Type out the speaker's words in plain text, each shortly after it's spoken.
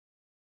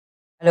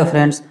Hello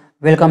friends,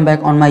 welcome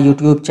back on my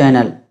YouTube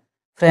channel.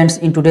 Friends,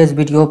 in today's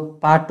video,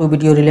 part 2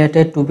 video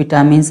related to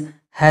vitamins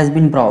has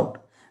been brought,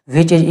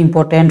 which is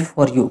important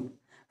for you.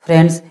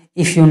 Friends,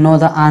 if you know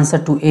the answer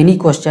to any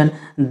question,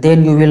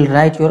 then you will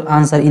write your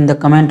answer in the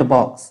comment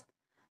box.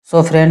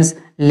 So friends,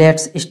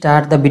 let's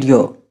start the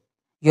video.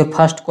 Your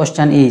first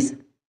question is,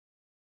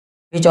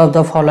 which of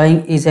the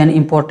following is an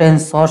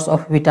important source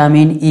of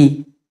vitamin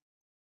E?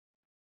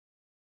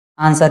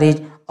 Answer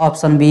is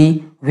option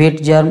B,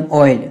 wheat germ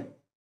oil.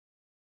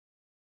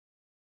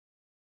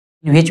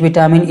 In which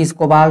vitamin is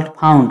cobalt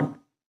found?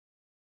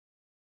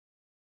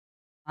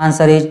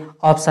 Answer is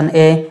option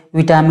A,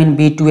 vitamin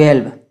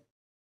B12.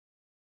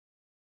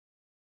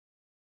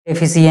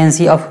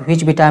 Deficiency of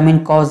which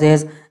vitamin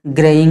causes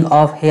graying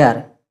of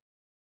hair?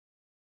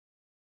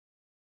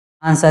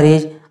 Answer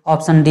is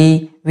option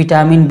D,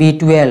 vitamin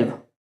B12.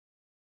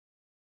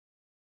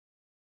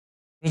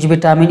 Which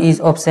vitamin is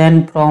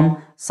absent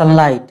from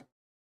sunlight?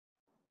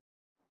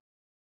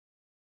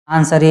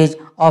 Answer is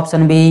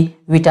option B,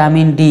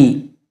 vitamin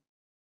D.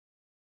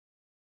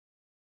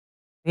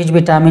 Which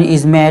vitamin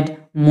is made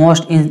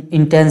most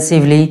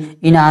intensively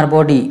in our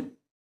body?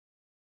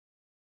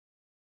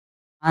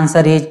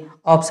 Answer is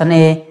option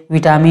A,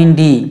 vitamin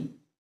D.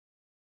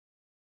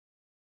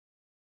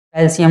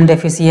 Calcium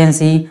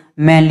deficiency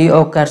mainly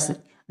occurs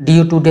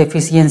due to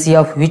deficiency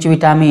of which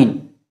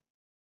vitamin?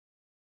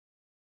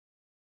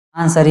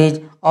 Answer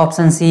is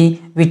option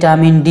C,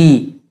 vitamin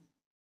D.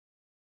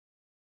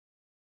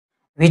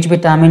 Which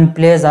vitamin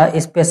plays a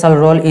special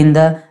role in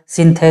the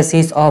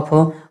synthesis of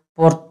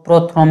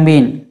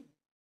prothrombin?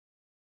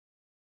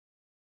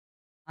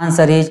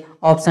 Answer is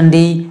option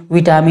D,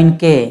 vitamin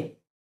K.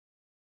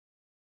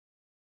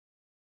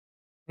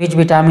 Which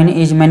vitamin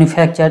is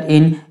manufactured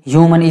in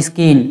human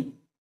skin?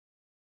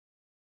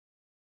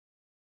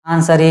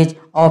 Answer is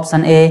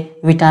option A,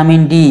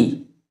 vitamin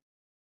D.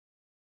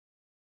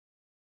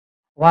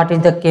 What is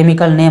the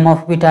chemical name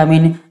of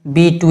vitamin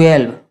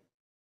B12?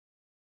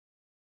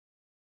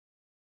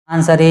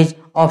 Answer is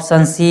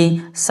option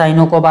C,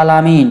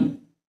 cyanocobalamin.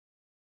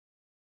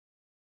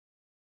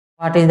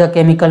 What is the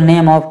chemical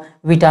name of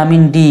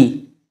vitamin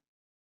D?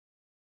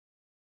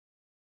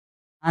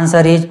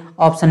 Answer is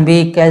option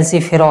B,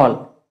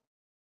 calciferol.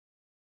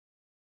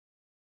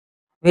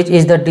 Which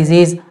is the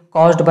disease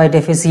caused by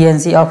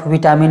deficiency of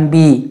vitamin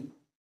B?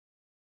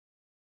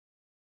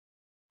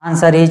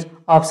 Answer is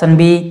option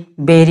B,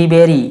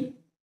 beriberi.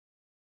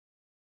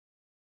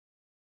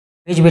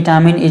 Which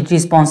vitamin is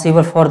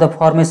responsible for the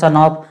formation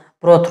of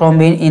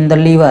prothrombin in the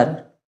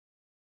liver?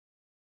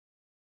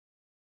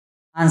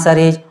 Answer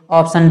is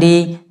option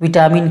D,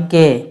 vitamin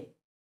K.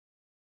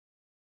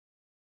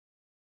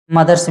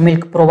 Mother's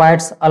milk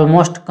provides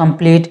almost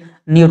complete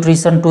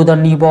nutrition to the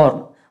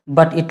newborn,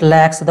 but it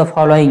lacks the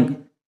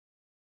following.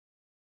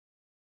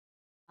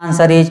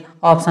 Answer is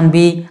option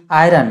B,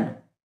 iron.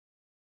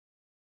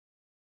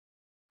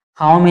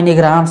 How many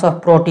grams of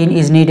protein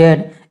is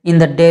needed in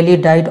the daily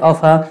diet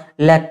of a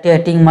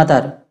lactating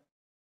mother?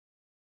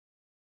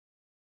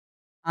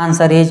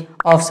 Answer is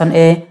option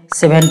A,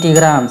 70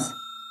 grams.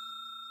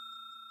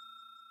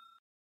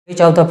 Which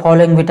of the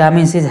following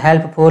vitamins is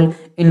helpful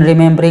in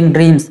remembering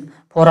dreams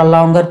for a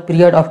longer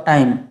period of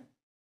time?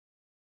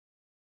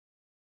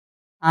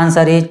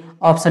 Answer is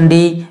option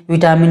D,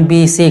 vitamin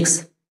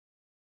B6.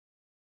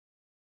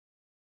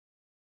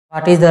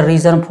 What is the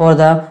reason for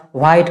the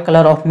white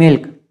color of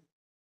milk?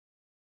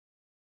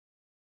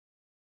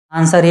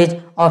 Answer is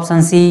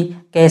option C,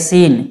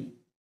 casein.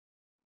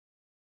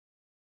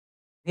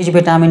 Which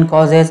vitamin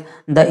causes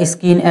the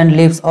skin and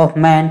lips of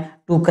man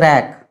to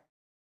crack?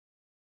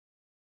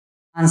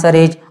 Answer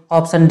is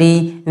option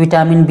D,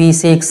 vitamin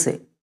B6.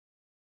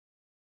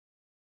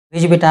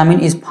 Which vitamin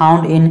is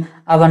found in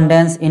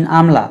abundance in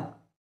Amla?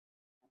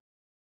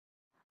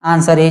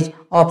 Answer is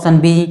option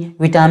B,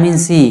 vitamin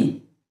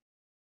C.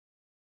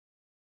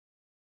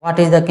 What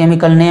is the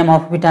chemical name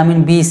of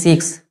vitamin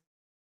B6?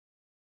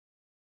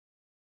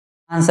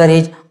 Answer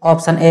is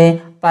option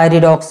A,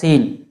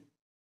 pyridoxine.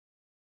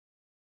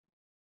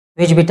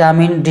 Which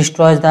vitamin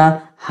destroys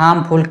the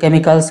harmful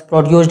chemicals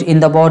produced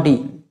in the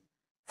body?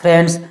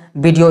 Friends,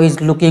 video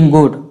is looking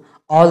good.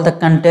 All the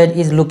content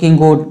is looking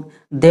good.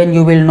 Then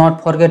you will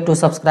not forget to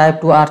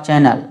subscribe to our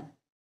channel.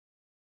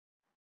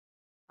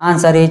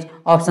 Answer is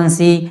option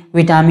C,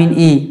 vitamin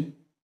E.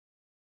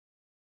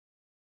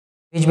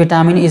 Which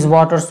vitamin is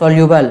water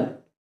soluble?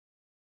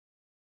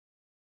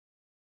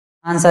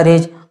 Answer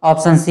is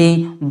option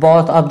C,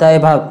 both of the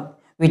above,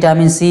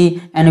 vitamin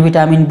C and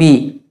vitamin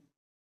B.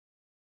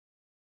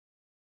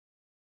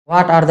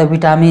 What are the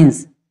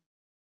vitamins?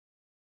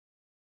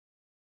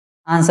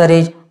 Answer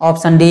is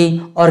option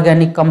D,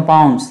 organic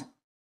compounds.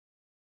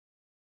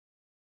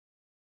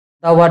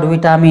 The word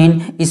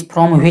vitamin is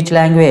from which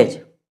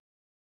language?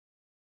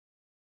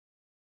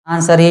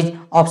 Answer is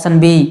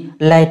option B,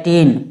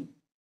 Latin.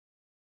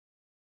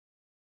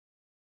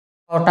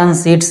 Cotton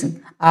seeds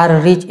are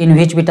rich in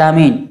which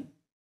vitamin?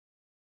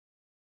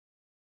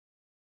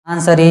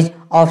 Answer is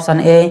option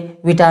A,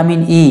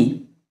 vitamin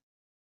E.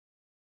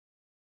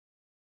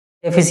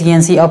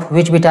 Deficiency of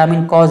which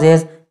vitamin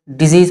causes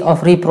disease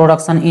of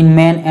reproduction in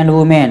men and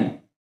women?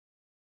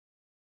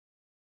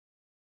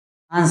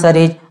 Answer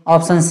is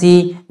option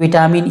C,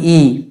 vitamin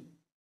E.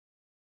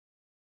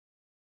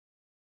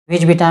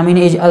 Which vitamin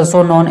is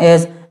also known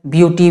as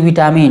beauty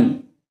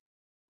vitamin?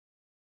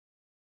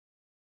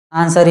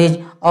 Answer is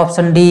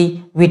option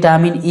D,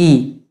 vitamin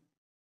E.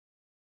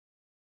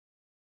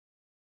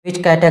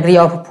 Which category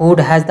of food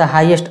has the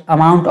highest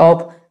amount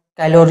of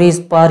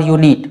calories per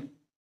unit?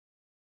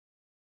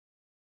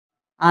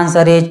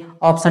 Answer is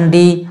option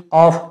D,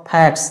 of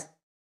fats.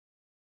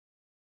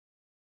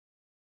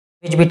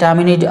 Which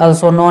vitamin is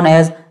also known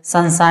as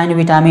sunshine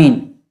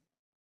vitamin?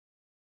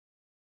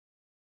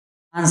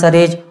 Answer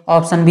is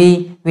option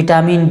B,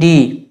 vitamin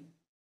D.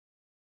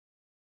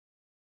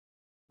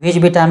 Which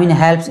vitamin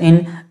helps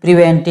in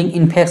preventing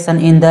infection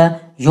in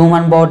the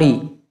human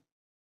body?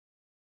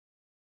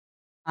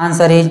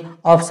 Answer is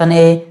option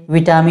A,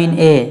 vitamin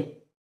A.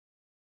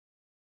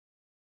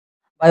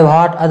 By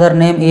what other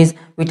name is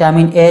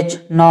vitamin H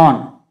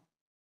known?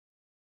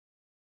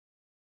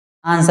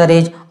 Answer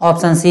is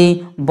option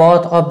C,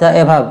 both of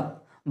the above,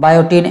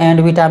 biotin and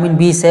vitamin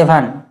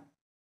B7.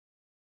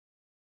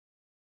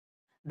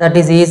 The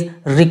disease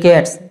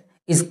Rickets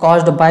is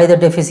caused by the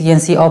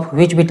deficiency of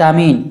which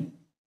vitamin?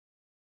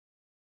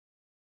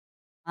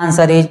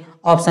 Answer is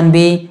option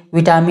B,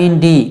 vitamin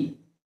D.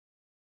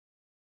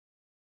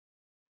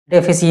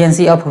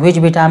 Deficiency of which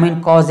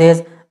vitamin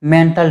causes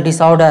mental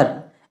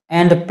disorder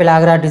and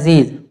pellagra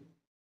disease?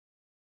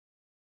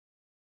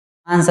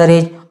 Answer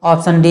is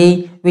option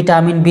D,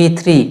 vitamin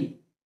B3.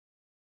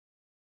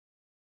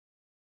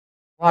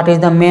 What is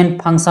the main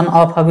function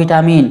of a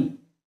vitamin?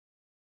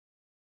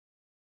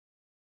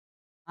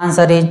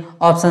 Answer is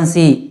option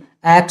C,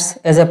 acts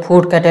as a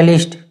food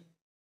catalyst.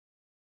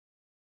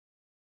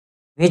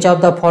 Which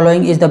of the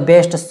following is the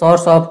best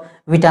source of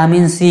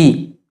vitamin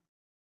C?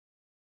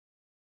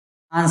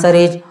 Answer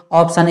is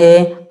option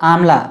A,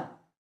 Amla.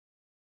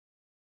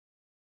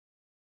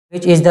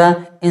 Which is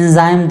the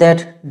enzyme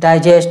that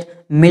digests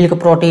milk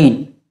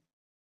protein?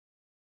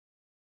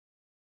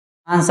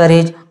 Answer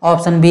is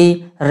option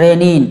B,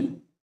 renin.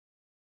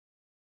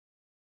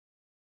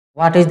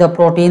 What is the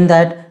protein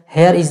that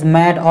hair is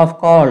made of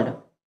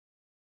called?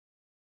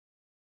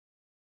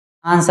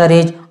 Answer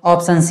is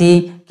option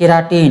C,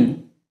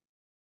 keratin.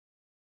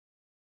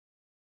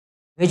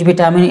 Which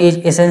vitamin is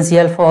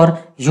essential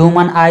for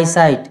human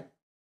eyesight?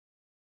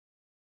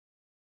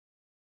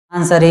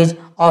 Answer is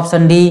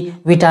option D,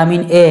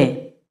 vitamin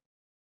A.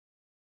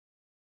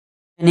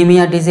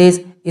 Anemia disease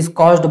is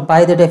caused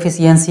by the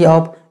deficiency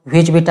of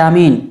which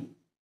vitamin?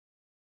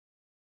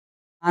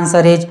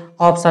 Answer is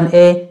option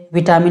A,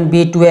 vitamin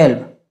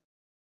B12.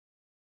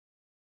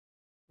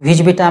 Which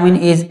vitamin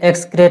is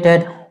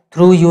excreted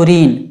through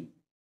urine?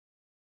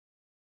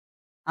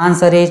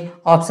 Answer is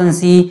option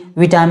C,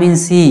 vitamin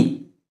C.